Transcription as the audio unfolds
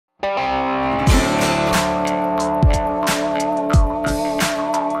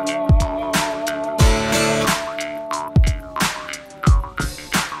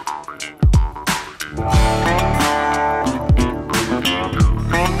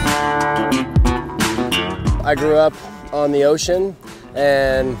I grew up on the ocean,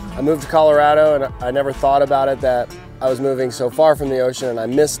 and I moved to Colorado, and I never thought about it that I was moving so far from the ocean, and I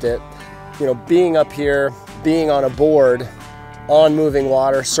missed it. You know, being up here, being on a board, on moving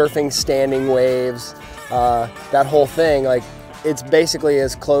water, surfing standing waves, that whole thing, like, it's basically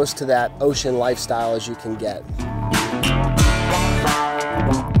as close to that ocean lifestyle as you can get.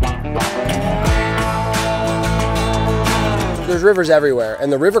 There's rivers everywhere, and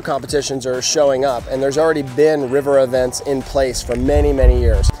the river competitions are showing up, and there's already been river events in place for many, many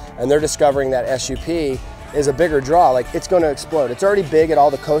years. And they're discovering that SUP is a bigger draw. Like, it's going to explode. It's already big at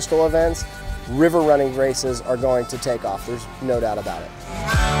all the coastal events. River running races are going to take off. There's no doubt about it.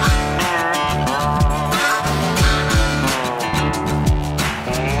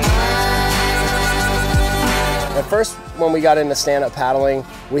 At first, when we got into stand-up paddling,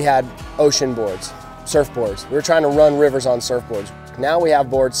 we had ocean boards, surfboards. We were trying to run rivers on surfboards. Now we have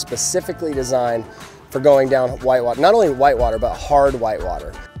boards specifically designed for going down whitewater. Not only whitewater, but hard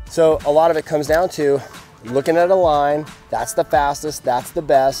whitewater. So a lot of it comes down to looking at a line. That's the fastest, that's the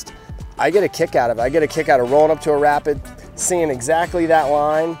best. I get a kick out of it. I get a kick out of rolling up to a rapid, seeing exactly that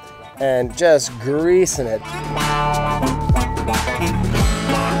line, and just greasing it.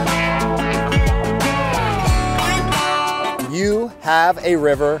 You have a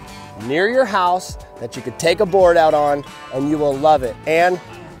river near your house that you could take a board out on, and you will love it. And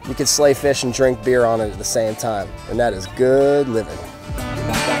you can slay fish and drink beer on it at the same time. And that is good living.